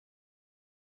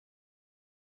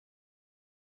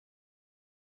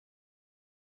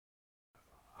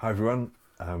Hi everyone,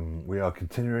 we are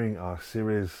continuing our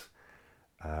series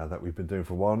that we've been doing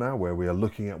for a while now, where we are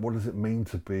looking at what does it mean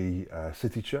to be a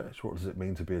city church, what does it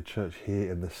mean to be a church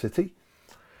here in the city,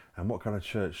 and what kind of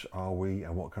church are we,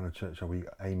 and what kind of church are we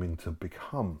aiming to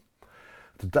become.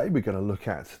 Today we're going to look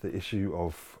at the issue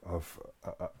of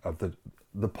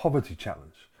the poverty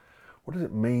challenge. What does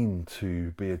it mean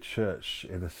to be a church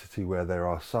in a city where there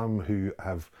are some who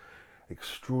have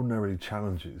extraordinary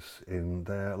challenges in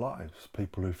their lives,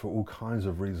 people who for all kinds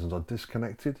of reasons are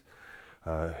disconnected,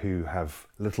 who have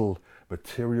little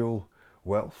material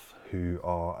wealth, who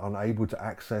are unable to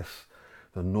access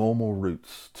the normal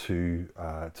routes to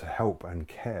help and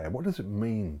care. What does it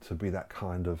mean to be that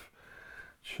kind of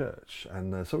church?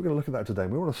 And so we're going to look at that today.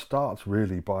 And we want to start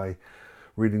really by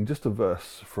reading just a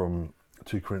verse from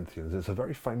 2 Corinthians. It's a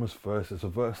very famous verse. It's a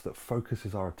verse that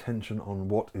focuses our attention on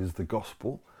what is the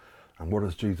gospel and what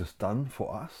has Jesus done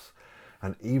for us.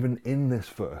 And even in this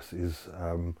verse is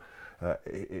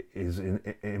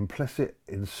implicit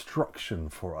instruction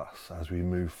for us as we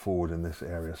move forward in this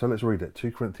area. So let's read it.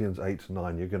 2 Corinthians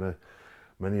 8:9. You're going to,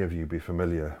 many of you, be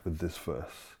familiar with this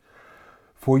verse.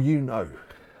 For you know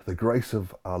the grace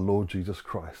of our Lord Jesus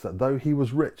Christ, that though he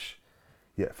was rich,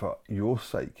 yet for your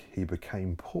sake he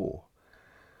became poor,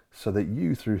 so that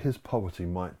you through his poverty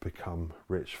might become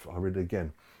rich. I read it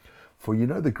again. For you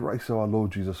know the grace of our Lord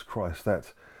Jesus Christ,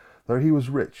 that though he was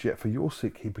rich, yet for your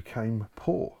sake he became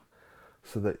poor,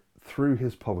 so that through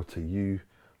his poverty you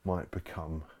might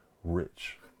become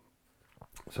rich.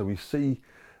 So we see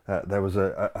there was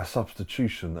a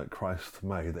substitution that Christ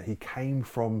made, that he came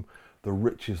from the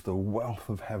riches, the wealth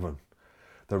of heaven,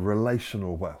 the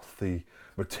relational wealth, the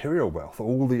material wealth,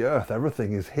 all the earth,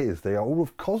 everything is his. All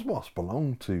of cosmos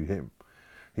belonged to him.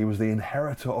 He was the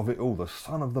inheritor of it all, the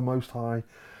Son of the Most High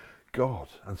God.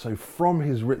 And so from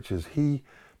his riches he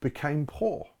became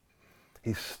poor.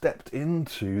 He stepped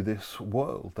into this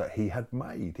world that he had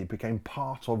made. He became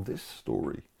part of this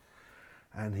story,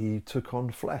 and he took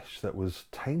on flesh that was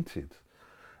tainted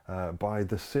by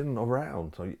the sin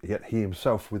around, yet he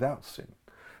himself without sin.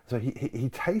 So he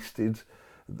tasted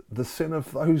the sin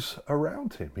of those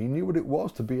around him. He knew what it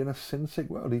was to be in a sin-sick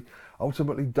world. He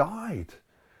ultimately died.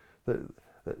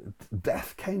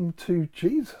 Death came to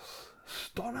Jesus.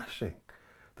 Astonishing.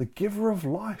 The giver of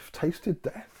life tasted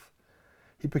death.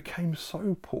 He became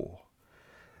so poor,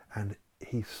 and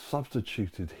he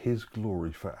substituted his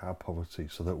glory for our poverty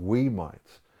so that we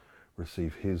might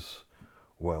receive his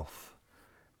wealth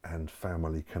and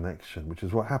family connection, which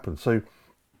is what happened. So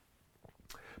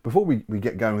before we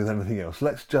get going with anything else,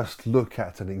 let's just look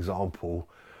at an example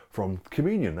from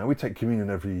communion. Now, we take communion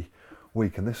every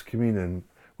week, and this communion,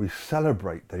 we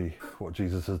celebrate what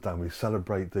Jesus has done. We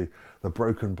celebrate the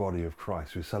broken body of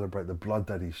Christ. We celebrate the blood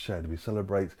that he shed. We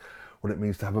celebrate what it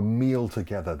means to have a meal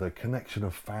together, the connection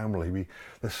of family.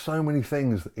 There's so many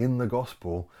things in the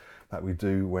gospel that we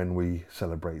do when we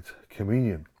celebrate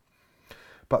communion.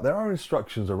 But there are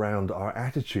instructions around our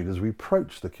attitude as we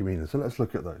approach the communion. So let's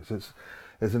look at those.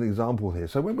 There's an example here.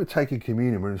 So when we're taking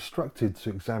communion, we're instructed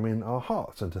to examine our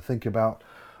hearts and to think about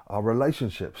our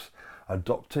relationships,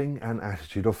 adopting an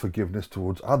attitude of forgiveness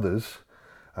towards others.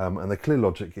 And the clear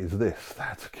logic is this,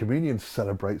 that communion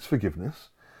celebrates forgiveness,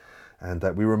 and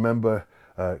that we remember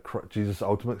Jesus'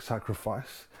 ultimate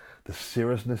sacrifice, the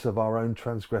seriousness of our own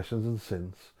transgressions and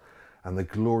sins, and the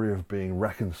glory of being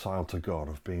reconciled to God,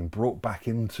 of being brought back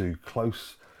into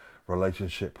close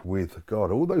relationship with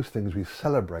God. All those things we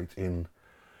celebrate in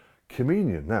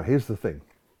communion. Now, here's the thing.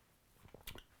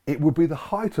 It would be the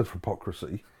height of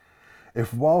hypocrisy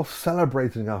if, while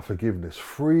celebrating our forgiveness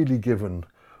freely given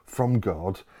from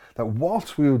God, that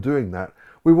whilst we were doing that,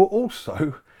 we were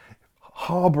also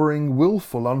harbouring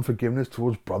willful unforgiveness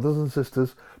towards brothers and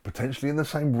sisters, potentially in the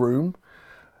same room,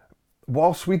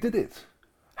 whilst we did it.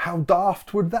 How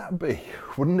daft would that be?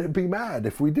 Wouldn't it be mad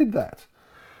if we did that?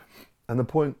 And the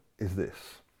point is this,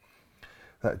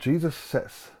 that Jesus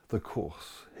sets the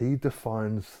course. He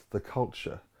defines the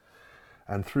culture.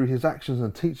 And through his actions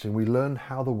and teaching, we learn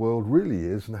how the world really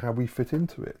is and how we fit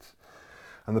into it.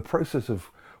 And the process of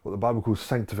what the Bible calls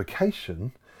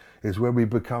sanctification is where we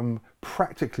become,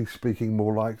 practically speaking,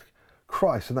 more like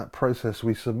Christ. In that process,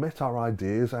 we submit our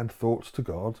ideas and thoughts to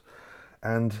God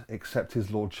and accept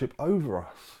his lordship over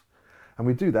us. And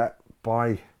we do that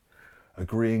by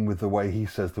agreeing with the way he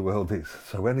says the world is.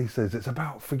 So when he says it's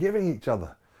about forgiving each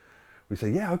other, we say,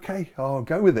 yeah, okay, I'll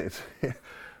go with it.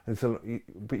 And so,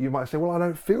 but you might say, well, I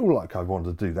don't feel like I want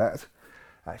to do that.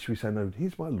 Actually, we say, no,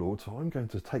 he's my Lord, so I'm going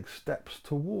to take steps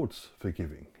towards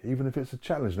forgiving, even if it's a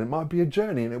challenge. And it might be a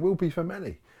journey, and it will be for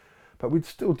many. But we'd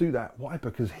still do that. Why?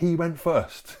 Because he went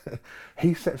first.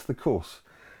 He sets the course.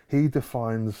 He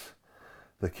defines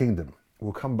the kingdom.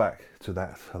 We'll come back to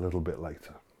that a little bit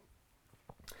later.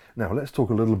 Now, let's talk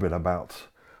a little bit about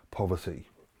poverty.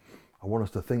 I want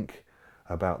us to think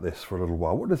about this for a little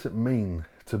while. What does it mean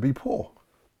to be poor?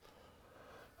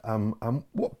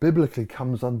 What biblically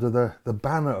comes under the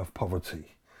banner of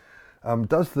poverty?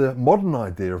 Does the modern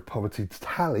idea of poverty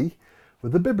tally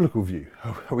with the biblical view?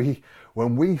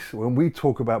 When we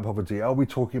talk about poverty, are we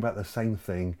talking about the same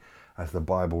thing as the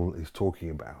Bible is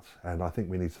talking about? And I think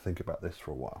we need to think about this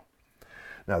for a while.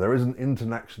 Now, there is an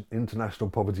international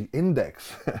poverty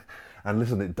index, and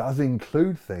listen, it does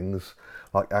include things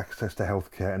like access to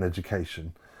healthcare and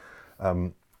education,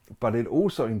 but it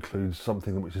also includes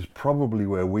something which is probably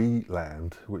where we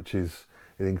land, which is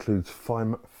it includes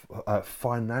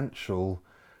financial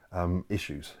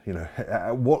issues. You know,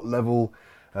 at what level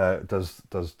does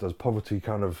poverty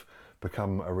kind of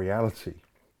become a reality?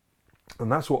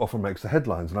 And that's what often makes the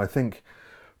headlines. And I think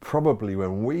probably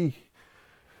when we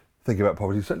think about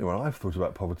poverty, certainly when I've thought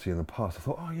about poverty in the past, I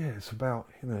thought, oh yeah, it's about,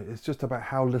 it's just about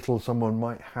how little someone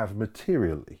might have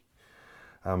materially.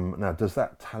 Now, does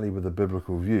that tally with the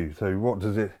biblical view? So what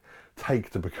does it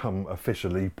take to become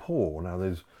officially poor? Now,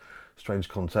 there's strange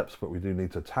concepts, but we do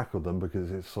need to tackle them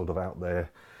because it's sort of out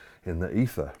there in the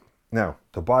ether. Now,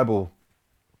 the Bible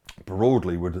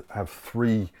broadly would have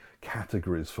 3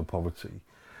 categories for poverty.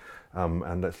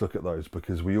 And let's look at those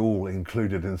because we all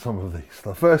included in some of these.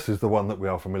 The first is the one that we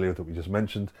are familiar with that we just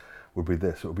mentioned, would be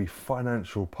this. It would be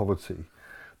financial poverty,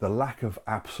 the lack of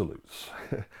absolutes.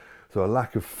 So a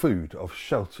lack of food, of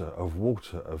shelter, of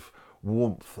water, of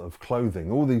warmth, of clothing.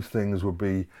 All these things would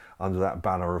be under that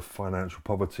banner of financial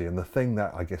poverty. And the thing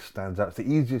that I guess stands out, it's the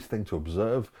easiest thing to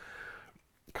observe,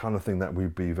 kind of thing that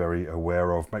we'd be very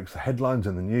aware of, makes the headlines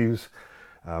in the news.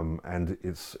 And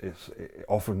it's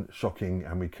often shocking,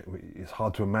 and it's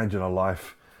hard to imagine a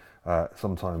life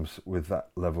sometimes with that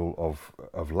level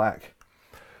of lack.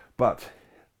 But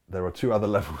there are 2 other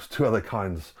levels, 2 other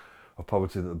kinds of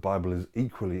poverty that the Bible is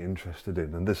equally interested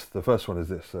in. And the first one is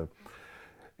this,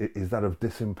 is that of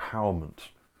disempowerment,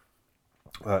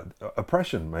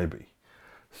 oppression maybe.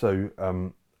 So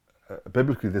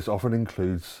biblically this often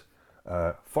includes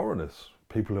foreigners,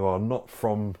 people who are not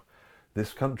from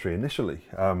this country initially,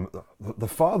 the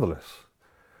fatherless,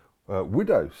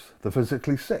 widows, the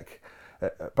physically sick,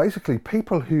 basically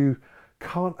people who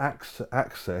can't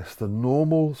access the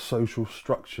normal social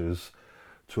structures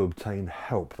to obtain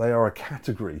help. They are a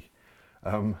category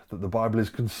that the Bible is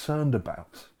concerned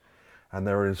about, and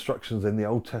there are instructions in the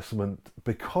Old Testament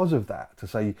because of that to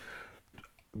say,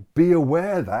 be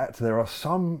aware that there are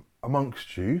some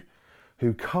amongst you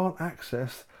who can't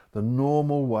access the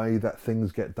normal way that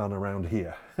things get done around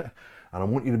here. And I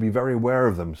want you to be very aware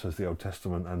of them, says the Old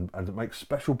Testament, and to make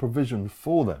special provision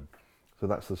for them. So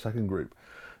that's the second group.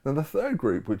 Then the third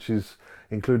group, which is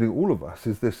including all of us,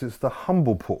 is this: it's the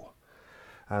humble poor.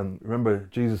 And remember,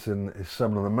 Jesus in his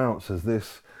Sermon on the Mount says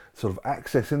this sort of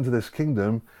access into this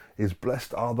kingdom is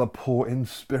blessed are the poor in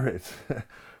spirit.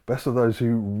 Blessed are those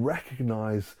who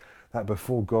recognize that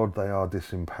before God they are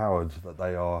disempowered, that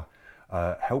they are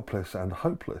helpless and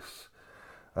hopeless.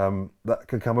 That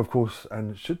can come, of course,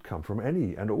 and should come from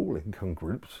any and all income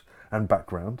groups and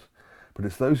background, but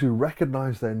it's those who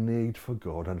recognize their need for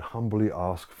God and humbly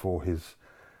ask for his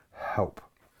help.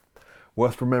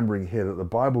 Worth remembering here that the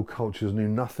Bible cultures knew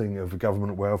nothing of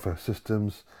government welfare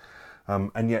systems,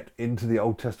 and yet into the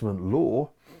Old Testament law,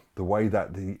 the way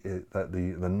that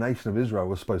the nation of Israel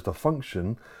was supposed to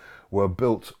function, were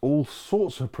built all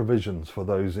sorts of provisions for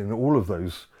those in all of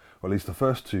those, or at least the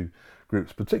first 2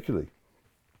 groups particularly.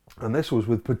 And this was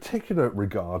with particular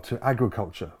regard to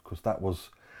agriculture, because that was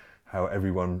how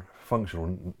everyone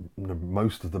functioned.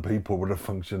 Most of the people would have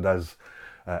functioned as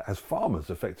farmers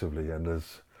effectively, and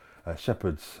as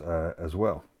shepherds as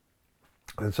well.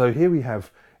 And so here we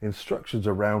have instructions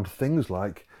around things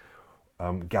like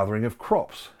gathering of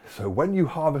crops. So when you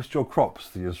harvest your crops,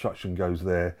 the instruction goes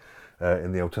there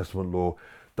in the Old Testament law,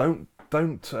 don't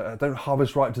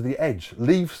harvest right to the edge.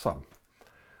 Leave some,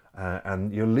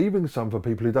 and you're leaving some for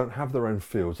people who don't have their own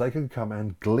fields. They can come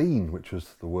and glean, which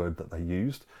was the word that they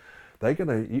used.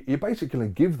 You're basically going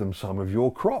to give them some of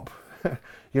your crop.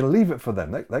 You're going to leave it for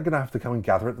them. They're going to have to come and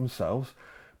gather it themselves.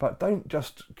 But don't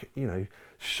just,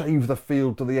 shave the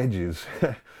field to the edges.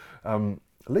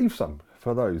 Leave some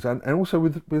for those. And also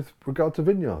with regard to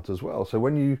vineyards as well. So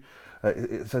when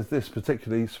it says this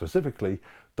particularly, specifically,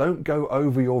 don't go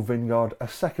over your vineyard a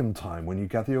second time when you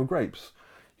gather your grapes.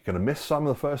 You're going to miss some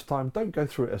the first time. Don't go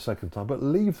through it a second time, but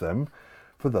leave them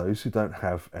for those who don't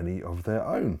have any of their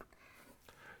own.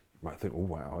 You might think, oh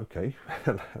wow, okay.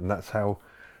 And that's how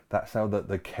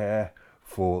the care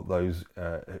for those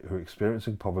who are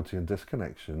experiencing poverty and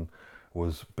disconnection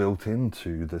was built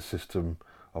into the system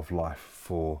of life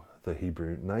for the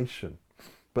Hebrew nation.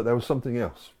 But there was something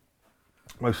else,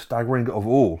 most staggering of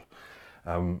all,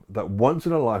 that once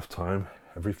in a lifetime,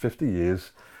 every 50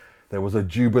 years, there was a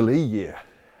Jubilee year.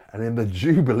 And in the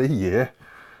Jubilee year,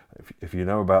 if you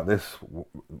know about this,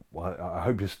 I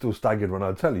hope you're still staggered when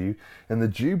I tell you, in the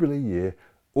Jubilee year,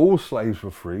 all slaves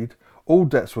were freed, all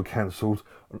debts were cancelled,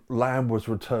 land was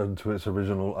returned to its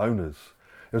original owners.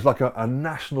 It was like a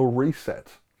national reset.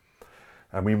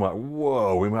 And we might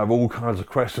have all kinds of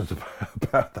questions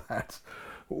about that.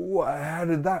 How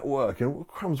did that work? And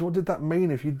crumbs, what did that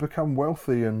mean if you'd become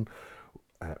wealthy? And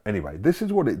anyway, this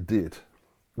is what it did.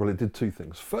 Well, it did two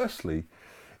things. Firstly,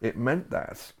 it meant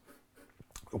that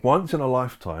once in a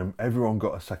lifetime, everyone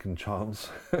got a second chance.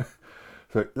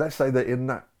 So let's say that in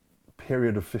that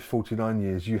period of 49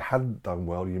 years, you hadn't done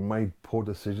well, you made poor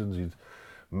decisions, you'd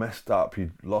messed up,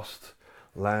 you'd lost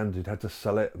land, you'd had to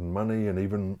sell it, and money, and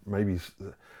even maybe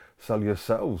sell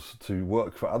yourselves to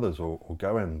work for others, or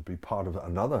go and be part of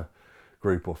another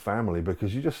group or family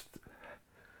because you just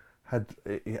had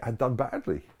done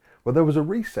badly. Well, there was a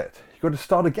reset. You got to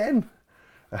start again.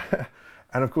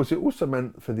 And of course, it also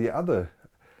meant for the other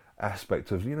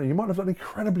aspect of, you might have done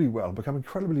incredibly well, become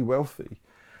incredibly wealthy,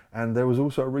 and there was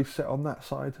also a reset on that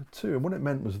side too. And what it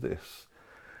meant was this,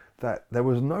 that there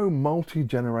was no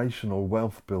multi-generational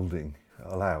wealth building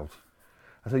allowed.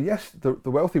 And so yes, the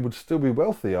wealthy would still be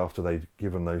wealthy after they'd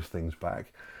given those things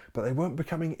back, but they weren't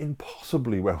becoming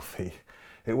impossibly wealthy.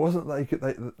 It wasn't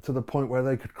to the point where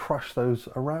they could crush those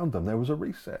around them. There was a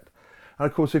reset. And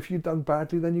of course, if you'd done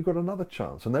badly, then you got another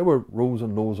chance. And there were rules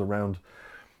and laws around,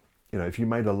 if you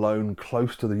made a loan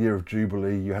close to the year of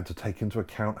Jubilee, you had to take into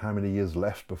account how many years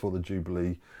left before the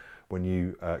Jubilee when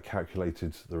you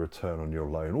calculated the return on your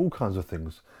loan. All kinds of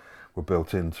things were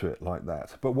built into it like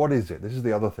that. But what is it? This is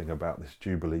the other thing about this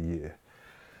Jubilee year.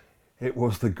 It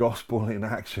was the gospel in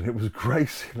action. It was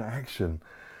grace in action.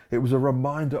 It was a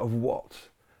reminder of what?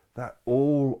 That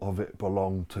all of it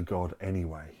belonged to God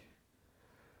anyway.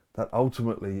 That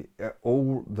ultimately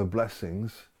all the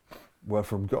blessings were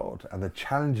from God, and the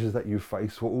challenges that you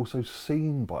face were also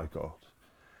seen by God.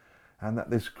 And that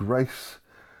this grace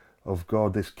of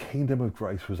God, this kingdom of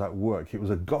grace was at work. It was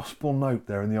a gospel note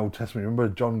there in the Old Testament. Remember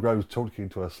John Groves talking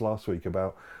to us last week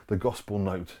about the gospel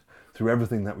note through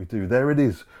everything that we do. There it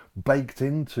is, baked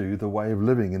into the way of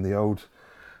living in the Old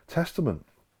Testament.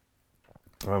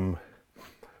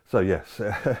 So yes,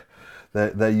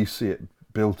 there you see it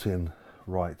built in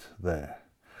right there.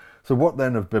 So what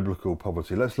then of biblical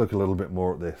poverty? Let's look a little bit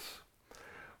more at this.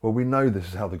 Well, we know this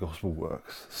is how the gospel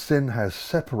works. Sin has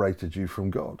separated you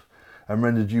from God and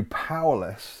rendered you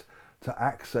powerless to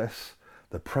access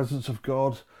the presence of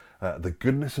God, the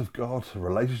goodness of God, a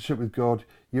relationship with God.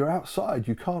 You're outside.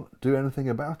 You can't do anything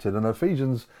about it. And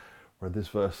Ephesians, read this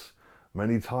verse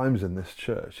many times in this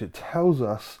church, it tells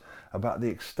us about the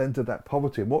extent of that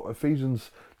poverty. And what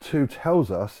Ephesians 2 tells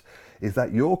us is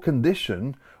that your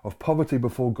condition of poverty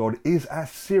before God is as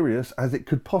serious as it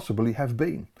could possibly have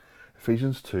been.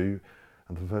 Ephesians 2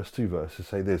 and the first two verses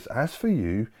say this: as for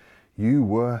you, you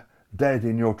were dead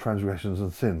in your transgressions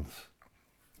and sins.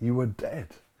 You were dead.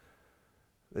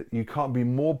 You can't be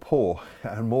more poor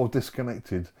and more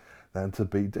disconnected than to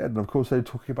be dead. And of course, they're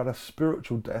talking about a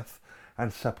spiritual death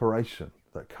and separation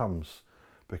that comes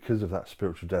because of that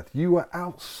spiritual death. You were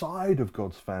outside of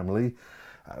God's family,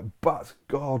 but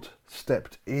God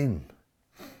stepped in.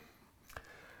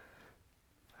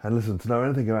 And listen, to know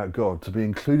anything about God, to be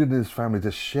included in his family,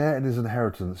 to share in his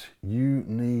inheritance, you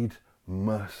need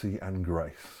mercy and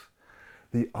grace.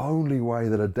 The only way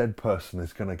that a dead person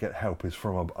is going to get help is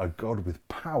from a God with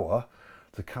power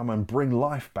to come and bring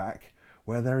life back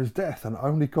where there is death, and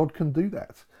only God can do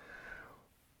that.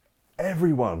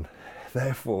 Everyone,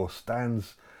 therefore,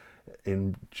 stands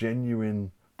in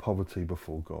genuine poverty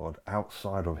before God,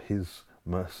 outside of his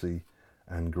mercy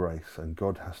and grace, and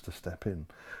God has to step in.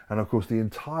 And of course, the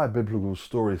entire biblical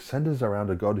story centers around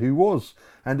a God who was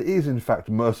and is in fact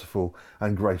merciful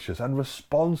and gracious, and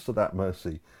responds to that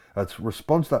mercy,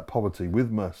 responds to that poverty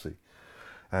with mercy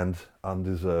and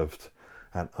undeserved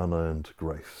and unearned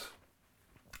grace.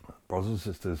 Brothers and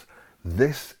sisters,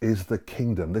 this is the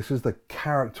kingdom. This is the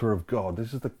character of God.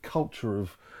 This is the culture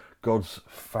of God's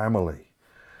family.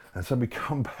 And so we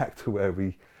come back to where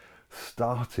we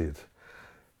started.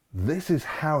 This is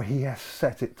how he has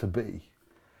set it to be.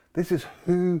 This is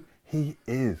who he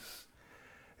is.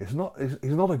 He's not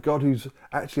a God who's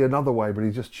actually another way, but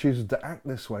he just chooses to act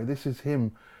this way. This is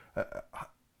him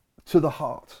to the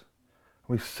heart.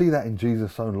 We see that in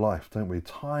Jesus' own life, don't we?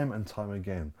 Time and time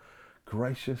again.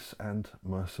 gracious and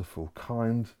merciful,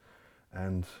 kind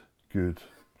and good.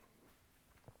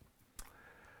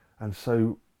 And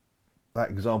so that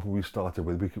example we started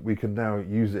with, we can now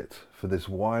use it for this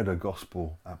wider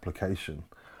gospel application.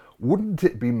 Wouldn't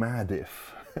it be mad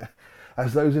if,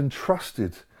 as those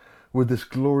entrusted with this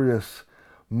glorious,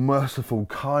 merciful,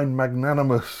 kind,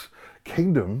 magnanimous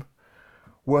kingdom,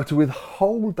 were to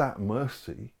withhold that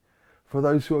mercy for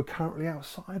those who are currently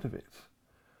outside of it?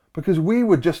 Because we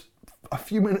were just, a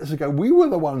few minutes ago, we were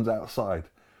the ones outside.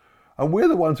 And we're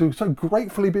the ones who've so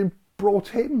gratefully been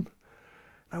brought in.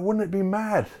 Now, wouldn't it be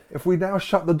mad if we now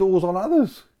shut the doors on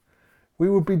others? We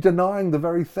would be denying the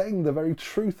very thing, the very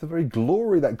truth, the very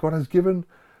glory that God has given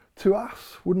to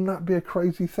us. Wouldn't that be a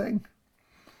crazy thing?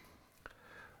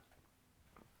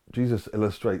 Jesus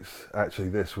illustrates actually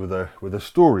this with a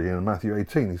story in Matthew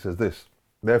 18. He says this: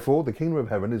 "Therefore, the kingdom of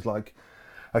heaven is like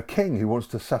a king who wants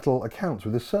to settle accounts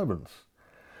with his servants.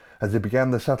 As he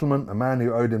began the settlement, a man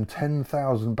who owed him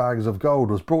 10,000 bags of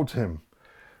gold was brought to him.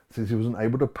 Since he wasn't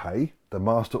able to pay, the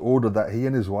master ordered that he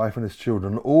and his wife and his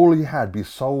children, all he had, be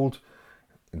sold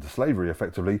into slavery,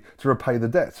 effectively, to repay the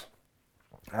debt.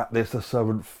 At this, the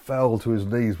servant fell to his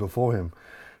knees before him.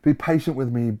 'Be patient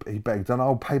with me,' he begged, 'and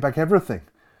I'll pay back everything.'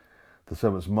 The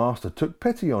servant's master took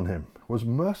pity on him, was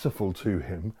merciful to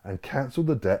him, and cancelled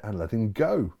the debt and let him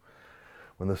go.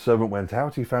 When the servant went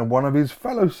out, he found one of his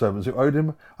fellow servants who owed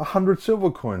him 100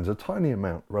 silver coins, a tiny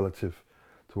amount relative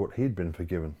to what he'd been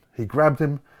forgiven. He grabbed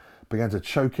him, began to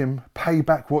choke him. 'Pay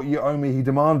back what you owe me,' he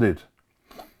demanded.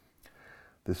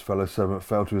 This fellow servant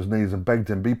fell to his knees and begged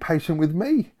him, 'Be patient with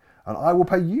me, and I will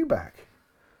pay you back.'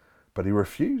 But he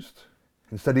refused.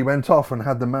 Instead, he went off and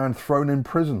had the man thrown in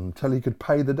prison until he could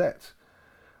pay the debt.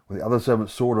 When the other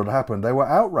servants saw what had happened, they were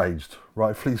outraged,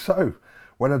 rightfully so,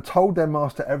 when had told their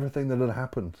master everything that had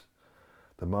happened.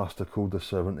 The master called the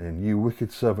servant in. 'You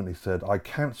wicked servant,' he said, 'I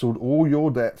cancelled all your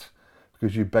debt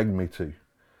because you begged me to.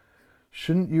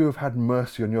 Shouldn't you have had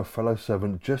mercy on your fellow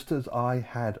servant just as I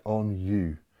had on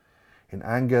you?' In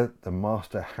anger, the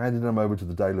master handed him over to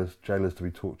the jailers to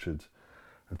be tortured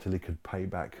until he could pay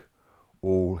back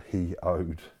all he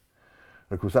owed."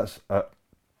 And of course, that's a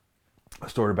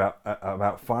story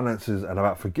about finances and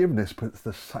about forgiveness, but it's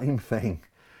the same thing.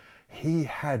 He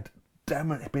had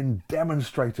been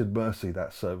demonstrated mercy,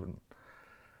 that servant.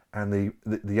 And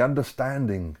the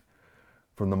understanding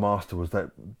from the master was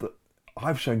that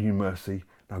I've shown you mercy,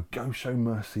 now go show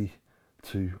mercy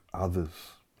to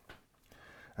others.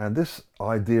 And this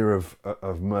idea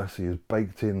of mercy is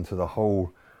baked into the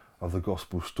whole of the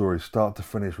gospel story, start to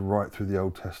finish, right through the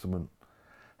Old Testament.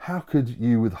 How could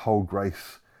you withhold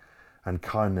grace and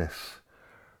kindness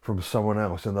from someone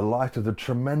else in the light of the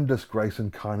tremendous grace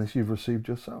and kindness you've received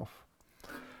yourself?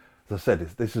 As I said,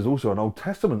 this is also an Old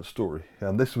Testament story,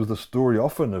 and this was the story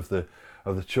often of the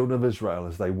children of Israel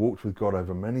as they walked with God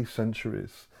over many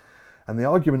centuries. And the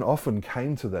argument often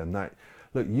came to them that,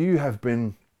 look, you have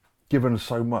been given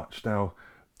so much, now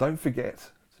don't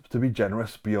forget to be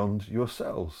generous beyond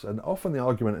yourselves. And often the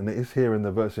argument, and it is here in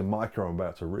the verse in Micah I'm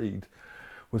about to read,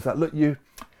 was that, look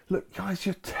guys,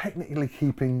 you're technically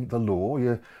keeping the law,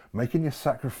 you're making your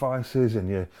sacrifices, and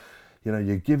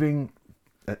you're giving,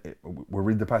 we'll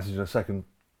read the passage in a second,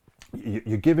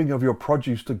 you're giving of your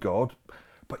produce to God,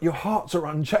 but your hearts are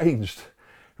unchanged.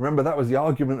 Remember, that was the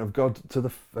argument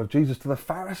of Jesus to the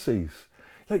Pharisees.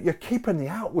 Look, you're keeping the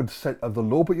outward set of the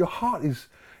law, but your heart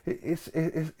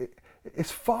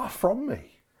it's far from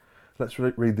me. Let's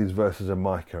read these verses in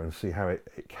Micah and see how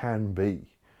it can be.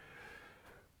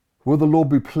 Will the Lord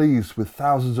be pleased with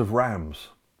thousands of rams?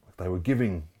 They were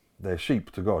giving their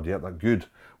sheep to God, yeah, that's good.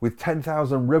 With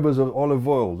 10,000 rivers of olive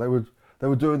oil, they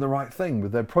were doing the right thing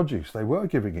with their produce. They were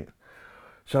giving it.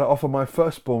 Shall I offer my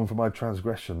firstborn for my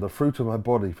transgression, the fruit of my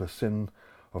body for sin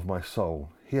of my soul?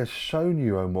 He has shown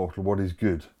you, O mortal, what is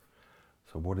good.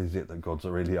 So what is it that God's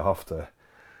really after?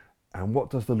 And what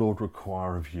does the Lord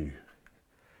require of you?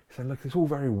 He said, look, it's all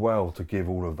very well to give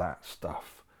all of that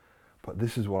stuff, but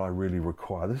this is what I really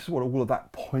require. This is what all of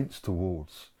that points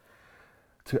towards.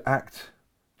 To act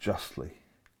justly,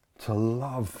 to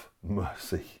love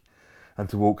mercy, and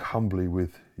to walk humbly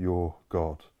with your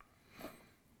God.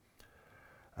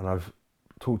 And I've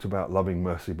talked about loving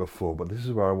mercy before, but this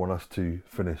is where I want us to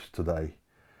finish today.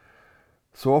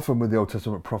 So often with the Old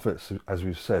Testament prophets, as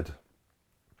we've said,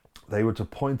 they were to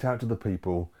point out to the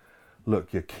people,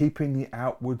 look, you're keeping the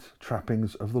outward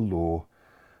trappings of the law,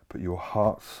 but your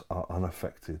hearts are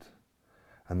unaffected.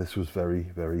 And this was very,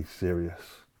 very serious.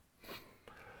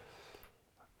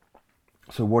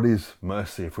 So what is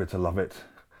mercy if we're to love it?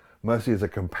 Mercy is a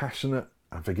compassionate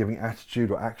and forgiving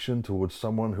attitude or action towards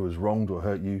someone who has wronged or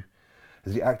hurt you.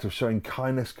 is the act of showing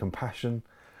kindness, compassion,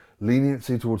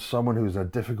 leniency towards someone who is in a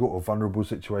difficult or vulnerable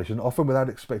situation, often without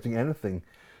expecting anything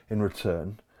in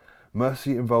return.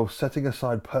 Mercy involves setting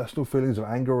aside personal feelings of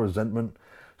anger or resentment,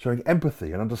 showing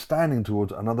empathy and understanding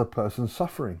towards another person's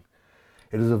suffering.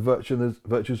 It is a virtue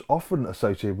that is often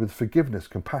associated with forgiveness,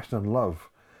 compassion and love,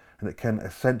 and it can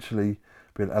essentially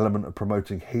be an element of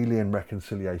promoting healing and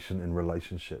reconciliation in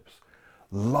relationships.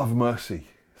 Love mercy,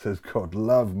 says God.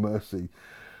 Love mercy.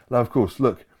 Now, of course,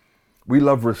 look, we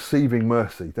love receiving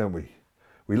mercy, don't we?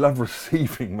 We love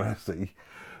receiving mercy.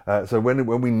 So when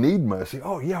we need mercy,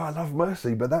 oh yeah, I love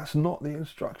mercy, but that's not the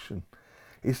instruction.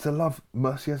 It's to love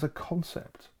mercy as a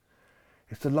concept.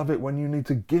 It's to love it when you need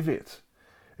to give it.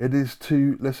 It is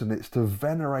to, listen, it's to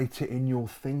venerate it in your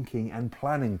thinking and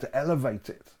planning, to elevate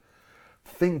it.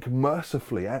 Think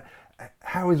mercifully.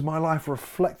 How is my life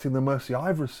reflecting the mercy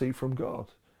I've received from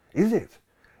God? Is it?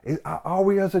 Are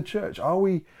we as a church? Are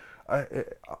we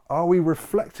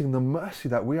reflecting the mercy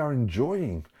that we are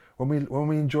enjoying when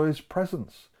we enjoy His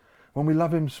presence, when we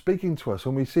love Him speaking to us,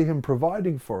 when we see Him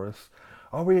providing for us?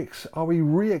 Are we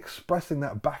re-expressing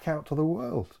that back out to the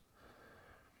world?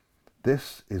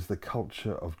 This is the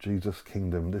culture of Jesus'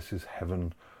 kingdom. This is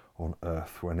heaven on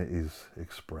earth when it is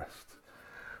expressed.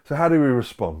 So how do we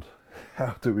respond?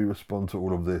 How do we respond to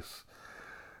all of this?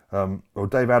 Well,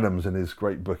 Dave Adams, in his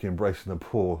great book, Embracing the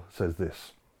Poor, says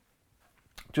this,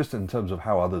 just in terms of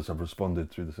how others have responded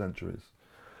through the centuries.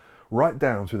 Right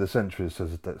down through the centuries,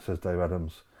 says Dave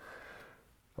Adams,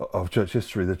 of church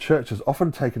history, the church has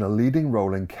often taken a leading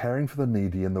role in caring for the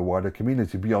needy in the wider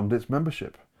community beyond its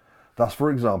membership. Thus, for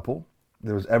example,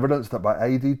 there is evidence that by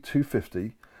AD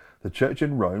 250, the church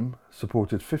in Rome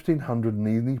supported 1,500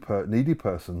 needy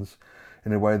persons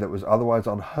in a way that was otherwise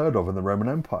unheard of in the Roman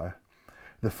Empire.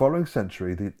 In the following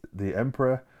century, the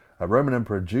Roman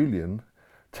Emperor Julian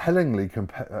tellingly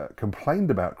complained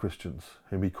about Christians,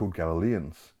 whom he called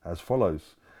Galileans, as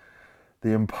follows: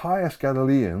 "The impious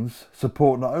Galileans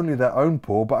support not only their own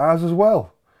poor, but ours as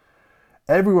well.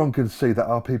 Everyone can see that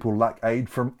our people lack aid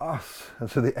from us." And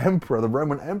so the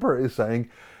Roman emperor is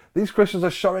saying, these Christians are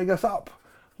showing us up.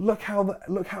 Look how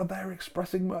they're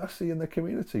expressing mercy in the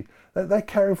community. They're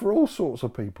caring for all sorts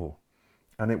of people.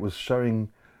 And it was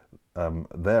showing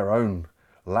their own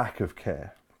lack of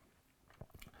care.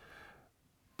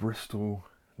 Bristol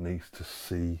needs to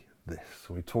see this.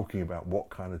 We're talking about what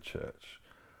kind of church,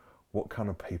 what kind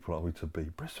of people are we to be.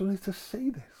 Bristol needs to see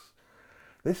this.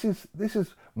 This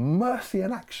is mercy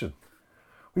in action.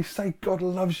 We say God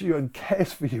loves you and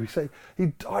cares for you. We say He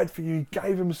died for you. He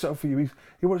gave Himself for you.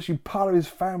 He wants you part of His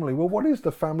family. Well, what is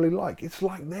the family like? It's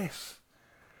like this.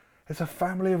 It's a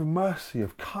family of mercy,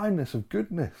 of kindness, of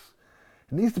goodness.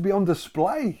 It needs to be on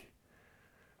display.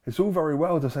 It's all very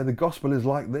well to say the gospel is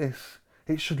like this.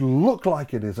 It should look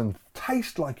like it is and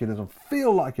taste like it is and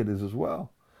feel like it is as well.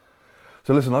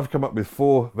 So listen, I've come up with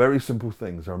 4 very simple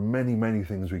things. There are many, many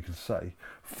things we could say.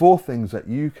 4 things that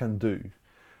you can do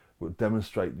will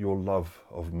demonstrate your love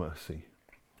of mercy.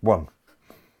 1,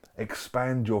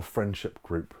 expand your friendship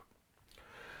group.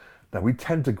 Now, we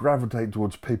tend to gravitate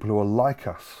towards people who are like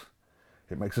us.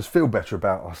 It makes us feel better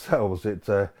about ourselves. It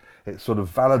sort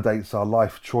of validates our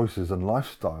life choices and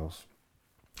lifestyles.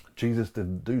 Jesus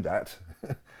didn't do that.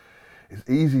 It's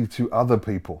easy to other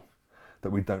people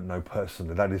that we don't know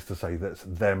personally. That is to say, that's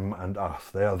them and us.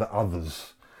 They are the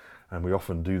others. And we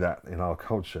often do that in our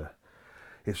culture.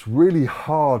 It's really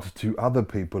hard to other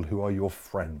people who are your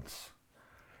friends.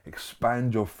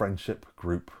 Expand your friendship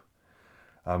group.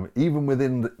 Even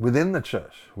within the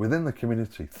church, within the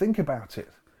community. Think about it.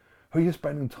 Who are you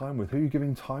spending time with? Who are you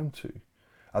giving time to?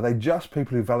 Are they just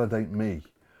people who validate me?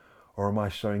 Or am I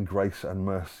showing grace and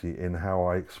mercy in how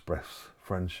I express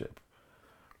friendship?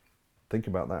 Think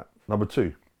about that. Number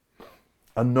 2,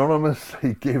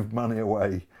 anonymously give money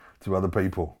away to other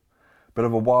people. Bit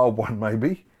of a wild one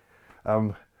maybe,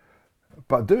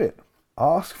 but do it.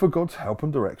 Ask for God's help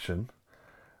and direction,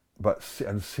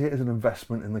 and see it as an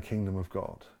investment in the kingdom of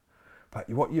God. But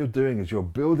what you're doing is you're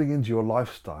building into your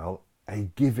lifestyle a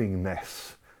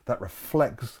givingness that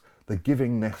reflects the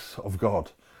givingness of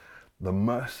God. The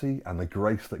mercy and the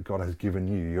grace that God has given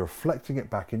you. You're reflecting it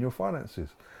back in your finances.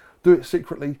 Do it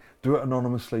secretly, do it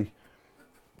anonymously,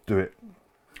 do it.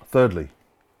 Thirdly,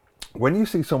 when you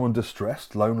see someone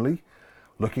distressed, lonely,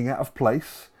 looking out of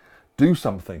place, do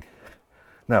something.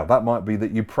 Now, that might be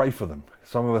that you pray for them.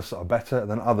 Some of us are better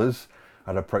than others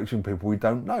at approaching people we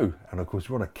don't know. And of course,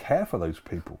 we want to care for those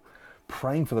people.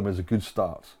 Praying for them is a good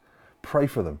start. Pray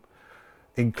for them.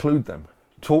 Include them.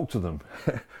 Talk to them.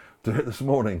 Do it this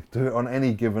morning. Do it on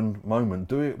any given moment.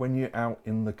 Do it when you're out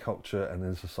in the culture and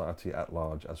in society at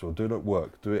large as well. Do it at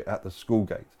work. Do it at the school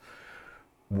gate.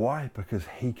 Why? Because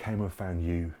he came and found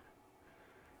you.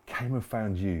 Came and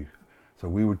found you. So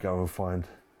we would go and find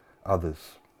others.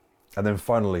 And then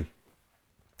finally,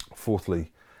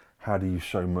 fourthly, how do you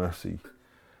show mercy?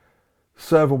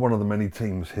 Serve on one of the many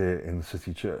teams here in the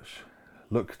City Church.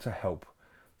 Look to help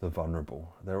the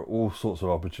vulnerable. There are all sorts of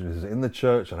opportunities in the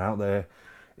church and out there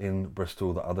in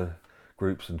Bristol that other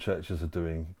groups and churches are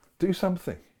doing. Do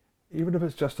something. Even if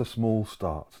it's just a small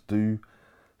start. Do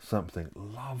something.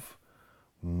 Love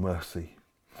mercy.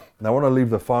 Now I want to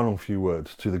leave the final few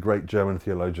words to the great German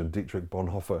theologian Dietrich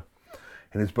Bonhoeffer.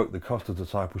 In his book, The Cost of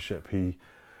Discipleship, he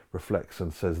reflects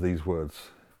and says these words,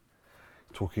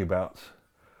 talking about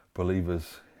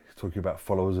believers, he's talking about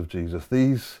followers of Jesus.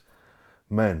 These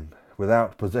men,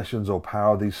 without possessions or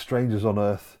power, these strangers on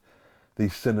earth,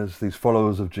 these sinners, these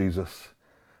followers of Jesus,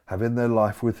 have in their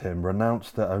life with him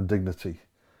renounced their own dignity,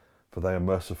 for they are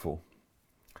merciful.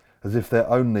 As if their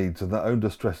own needs and their own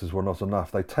distresses were not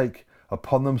enough, they take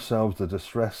upon themselves the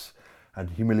distress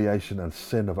and humiliation and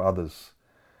sin of others.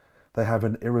 They have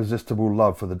an irresistible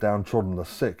love for the downtrodden, the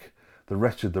sick, the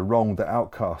wretched, the wronged, the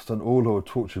outcast, and all who are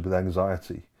tortured with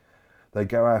anxiety. They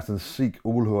go out and seek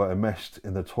all who are enmeshed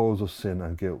in the toils of sin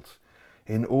and guilt.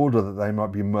 In order that they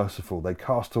might be merciful, they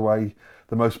cast away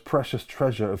the most precious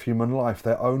treasure of human life,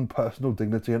 their own personal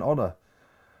dignity and honour.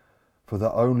 For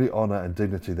the only honour and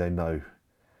dignity they know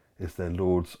is their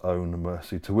Lord's own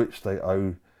mercy, to which they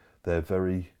owe their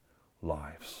very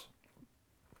lives.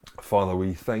 Father,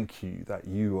 we thank you that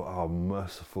you are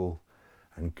merciful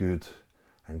and good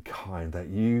and kind, that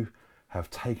you have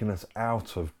taken us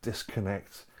out of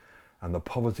disconnect and the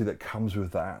poverty that comes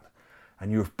with that,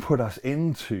 and you have put us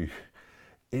into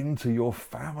your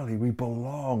family. We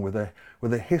belong with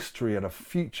a history and a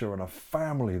future and a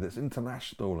family that's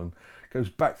international and goes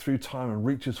back through time and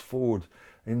reaches forward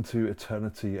into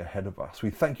eternity ahead of us.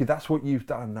 We thank you. That's what you've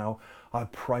done. Now I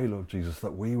pray, Lord Jesus,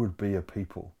 that we would be a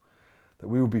people, that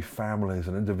we would be families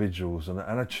and individuals and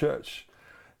a church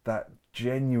that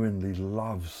genuinely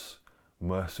loves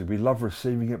mercy. We love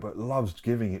receiving it, but loves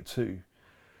giving it too.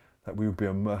 That we would be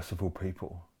a merciful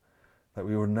people, that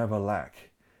we would never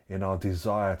lack in our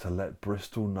desire to let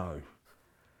Bristol know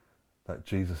that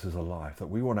Jesus is alive, that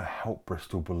we want to help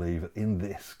Bristol believe in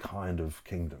this kind of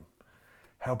kingdom.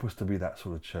 Help us to be that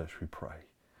sort of church, we pray.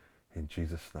 In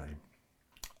Jesus' name,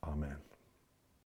 amen.